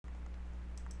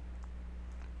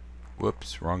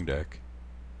Whoops, wrong deck.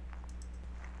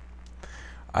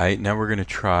 Alright, now we're gonna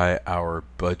try our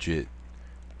budget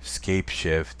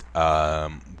Scapeshift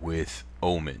with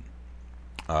Omen.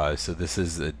 So this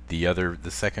is the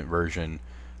second version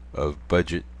of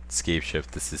budget Scapeshift.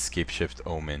 This is Scapeshift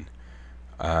Omen.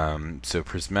 So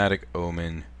Prismatic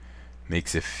Omen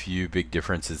makes a few big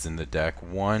differences in the deck.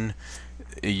 One,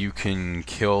 you can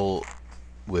kill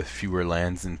with fewer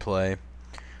lands in play.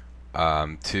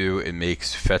 Two, it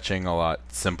makes fetching a lot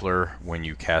simpler when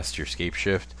you cast your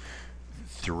Scapeshift.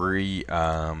 Three,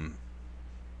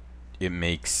 it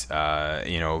makes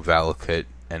Valakut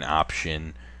an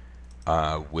option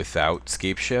without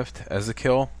Scapeshift as a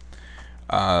kill.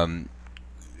 On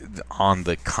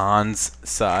the cons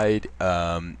side,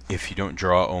 if you don't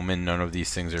draw Omen, none of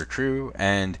these things are true,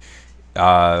 and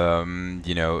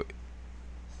you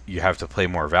have to play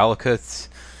more Valakuts.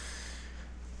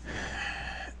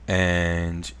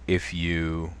 And if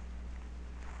you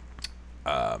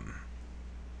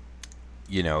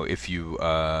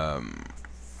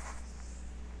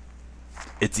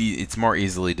it's more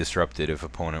easily disrupted if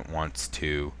opponent wants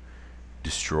to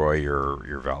destroy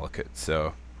your Valakut.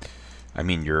 So I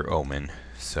mean your Omen.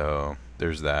 So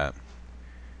there's that.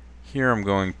 Here I'm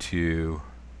going to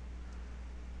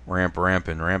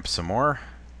ramp some more.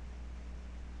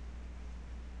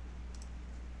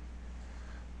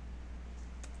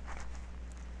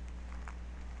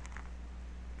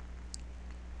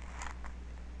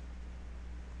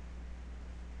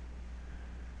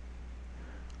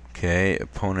 Okay,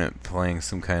 opponent playing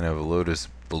some kind of Lotus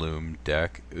Bloom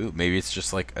deck. Ooh, maybe it's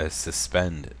just like a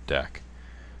suspend deck.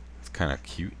 It's kind of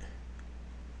cute.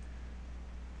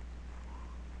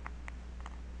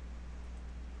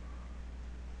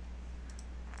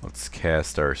 Let's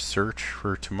cast our Search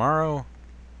for tomorrow.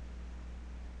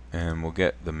 And we'll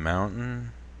get the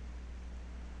Mountain.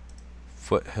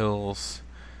 Foothills.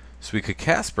 So we could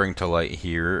cast Bring to Light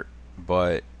here,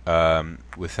 but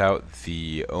without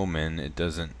the Omen,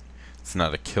 it's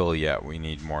not a kill yet. We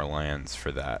need more lands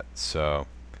for that. So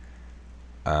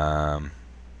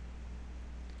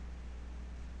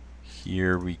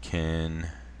here we can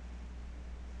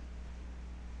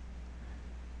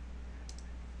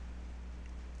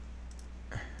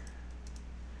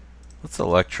let's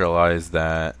electrolyze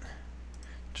that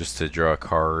just to draw a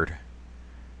card,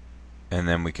 and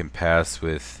then we can pass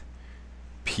with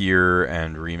Peer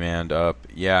and Remand up.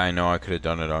 Yeah, I know I could have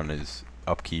done it on his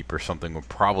upkeep or something. Would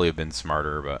probably have been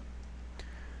smarter, but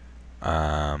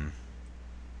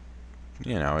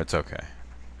it's okay.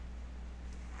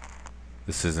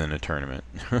 This isn't a tournament.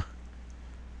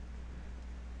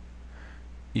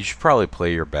 You should probably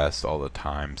play your best all the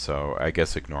time, so I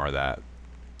guess ignore that.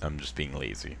 I'm just being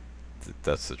lazy.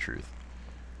 That's the truth.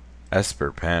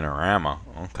 Esper Panorama.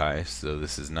 Okay, so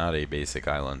this is not a basic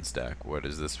islands deck. What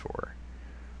is this for?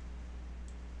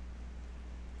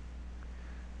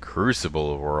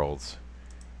 Crucible of Worlds.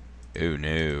 Oh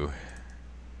no.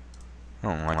 I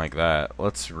don't like that.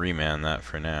 Let's remand that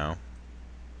for now.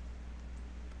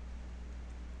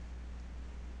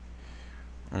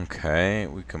 Okay,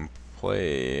 we can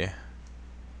play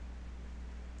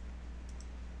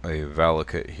a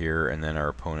Valakut here, and then our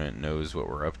opponent knows what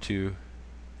we're up to.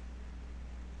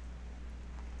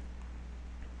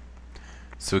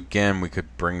 So again, we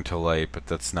could Bring to Light, but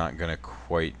that's not going to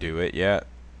quite do it yet.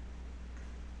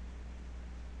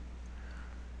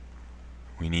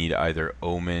 We need either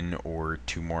Omen or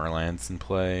 2 more lands in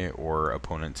play, or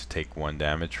opponent to take 1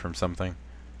 damage from something.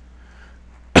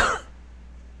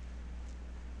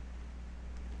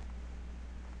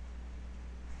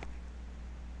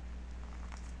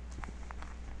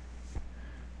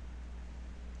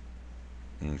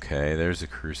 Okay, there's a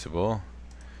Crucible.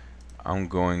 I'm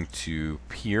going to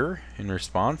Peer in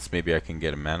response. Maybe I can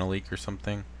get a Mana Leak or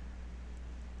something.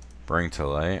 Bring to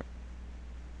Light.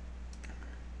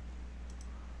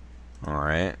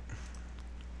 Alright.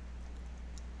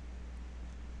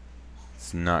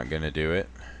 It's not gonna do it.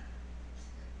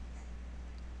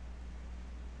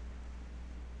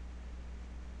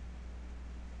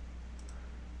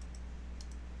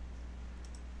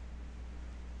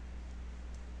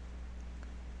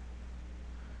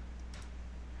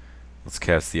 Let's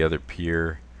cast the other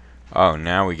Peer. Oh,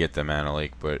 now we get the Mana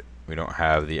Leak, but we don't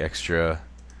have the extra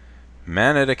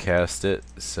mana to cast it,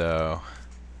 so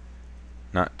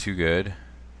not too good.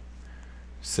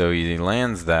 So he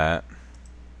lands that,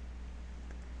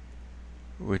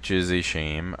 which is a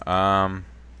shame.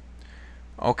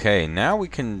 Okay, now we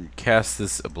can cast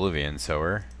this Oblivion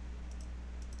Sower.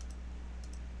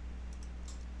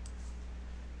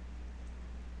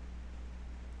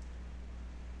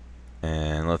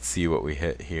 And let's see what we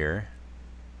hit here.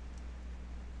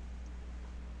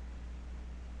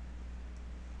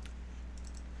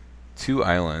 2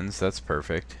 islands, that's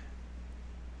perfect.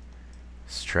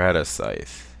 Strata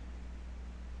Scythe.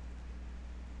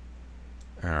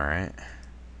 Alright.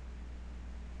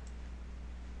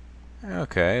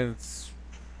 Okay, it's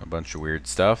a bunch of weird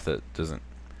stuff that doesn't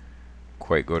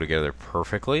quite go together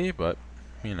perfectly, but,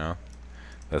 you know,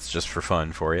 that's just for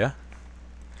fun for you.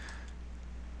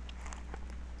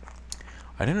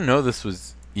 I didn't know this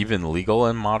was even legal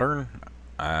in Modern.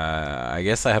 I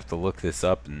guess I have to look this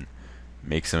up and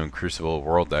make some Crucible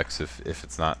World decks if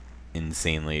it's not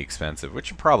insanely expensive,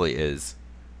 which it probably is.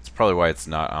 It's probably why it's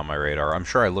not on my radar. I'm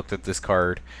sure I looked at this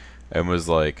card and was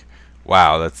like,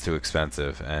 wow, that's too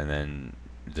expensive, and then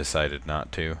decided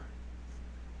not to.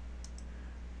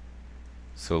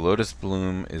 So Lotus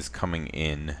Bloom is coming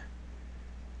in.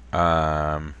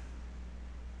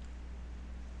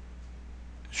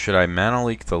 Should I mana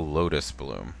leak the Lotus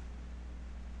Bloom?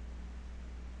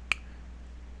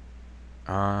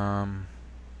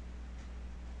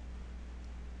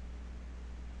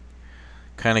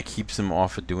 Kind of keeps him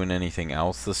off of doing anything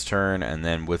else this turn, and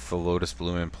then with the Lotus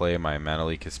Bloom in play, my mana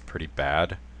leak is pretty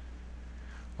bad.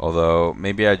 Although,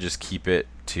 maybe I just keep it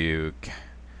to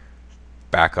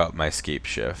back up my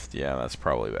Scapeshift. Yeah, that's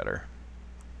probably better.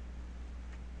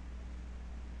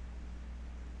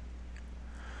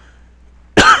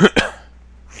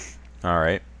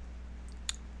 Alright.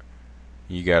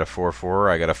 You got a 4/4,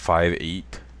 I got a 5/8.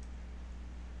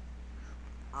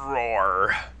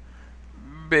 Roar.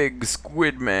 Big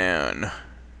Squid Man.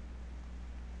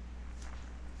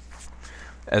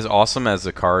 As awesome as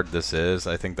the card this is,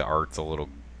 I think the art's a little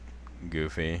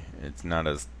goofy. It's not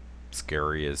as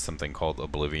scary as something called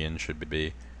Oblivion should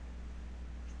be.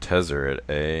 Tezzeret,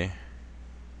 eh?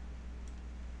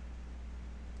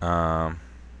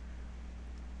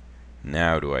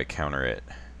 Now do I counter it?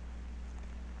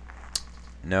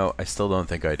 No, I still don't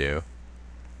think I do.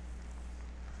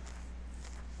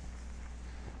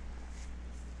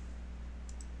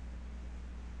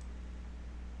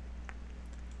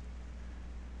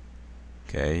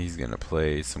 Okay, he's gonna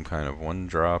play some kind of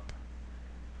 1-drop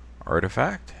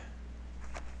artifact.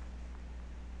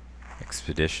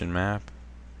 Expedition map.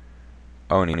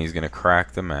 Oh, and he's gonna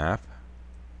crack the map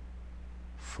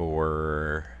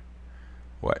for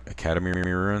what? Academy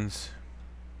Ruins?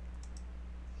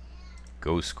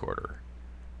 Ghost Quarter.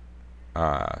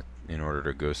 In order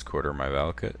to Ghost Quarter my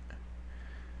Valakut.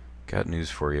 Got news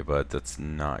for you, bud. That's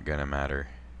not gonna matter.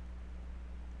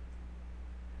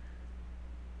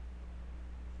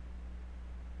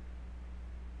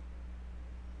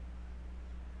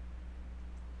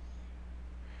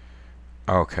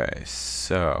 Okay,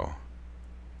 so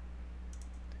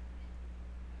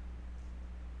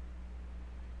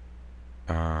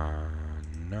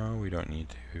no, we don't need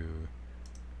to.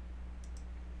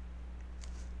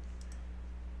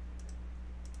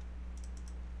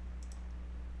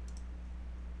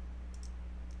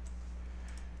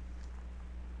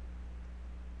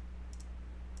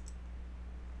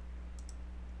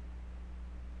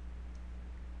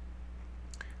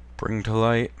 Bring to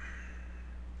light.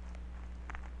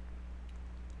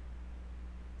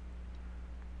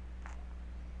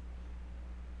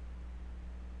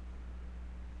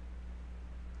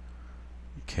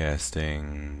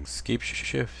 Casting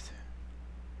Scapeshift.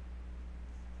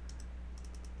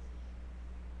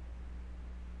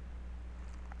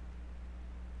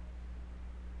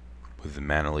 With the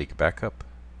mana leak backup.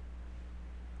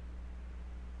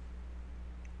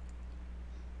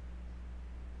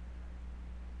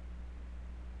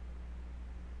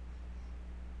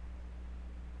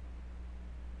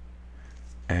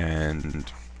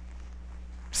 And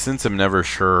since I'm never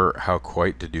sure how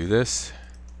quite to do this,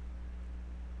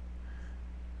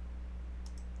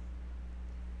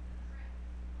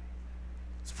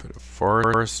 let's put a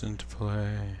forest into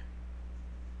play.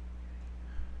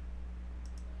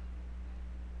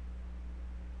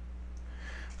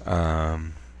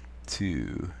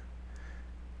 Two,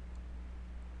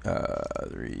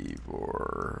 3,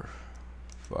 4,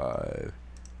 5,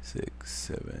 6,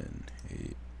 7,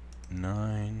 8,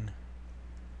 9.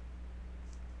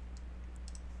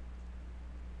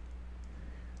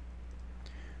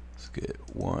 Let's get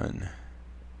 1,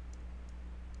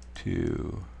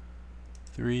 2,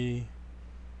 3.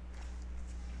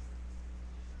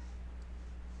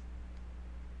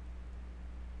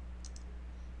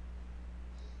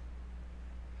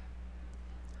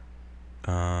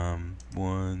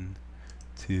 One,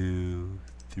 2,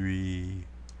 3,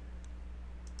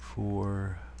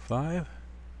 4, 5.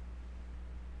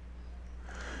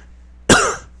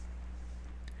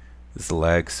 This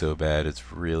lag's so bad,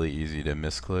 it's really easy to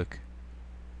misclick.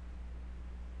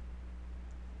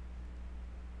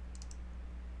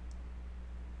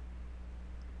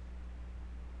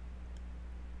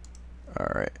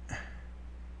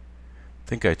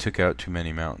 think I took out too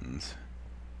many mountains.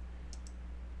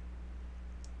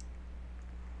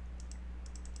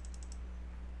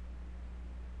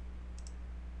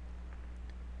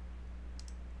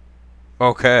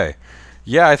 Okay.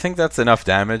 Yeah, I think that's enough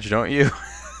damage, don't you?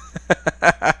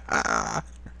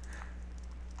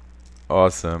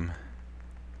 Awesome.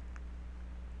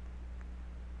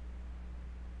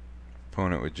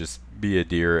 Opponent would just be a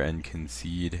deer and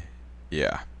concede.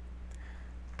 Yeah.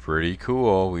 Pretty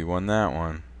cool. We won that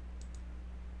one.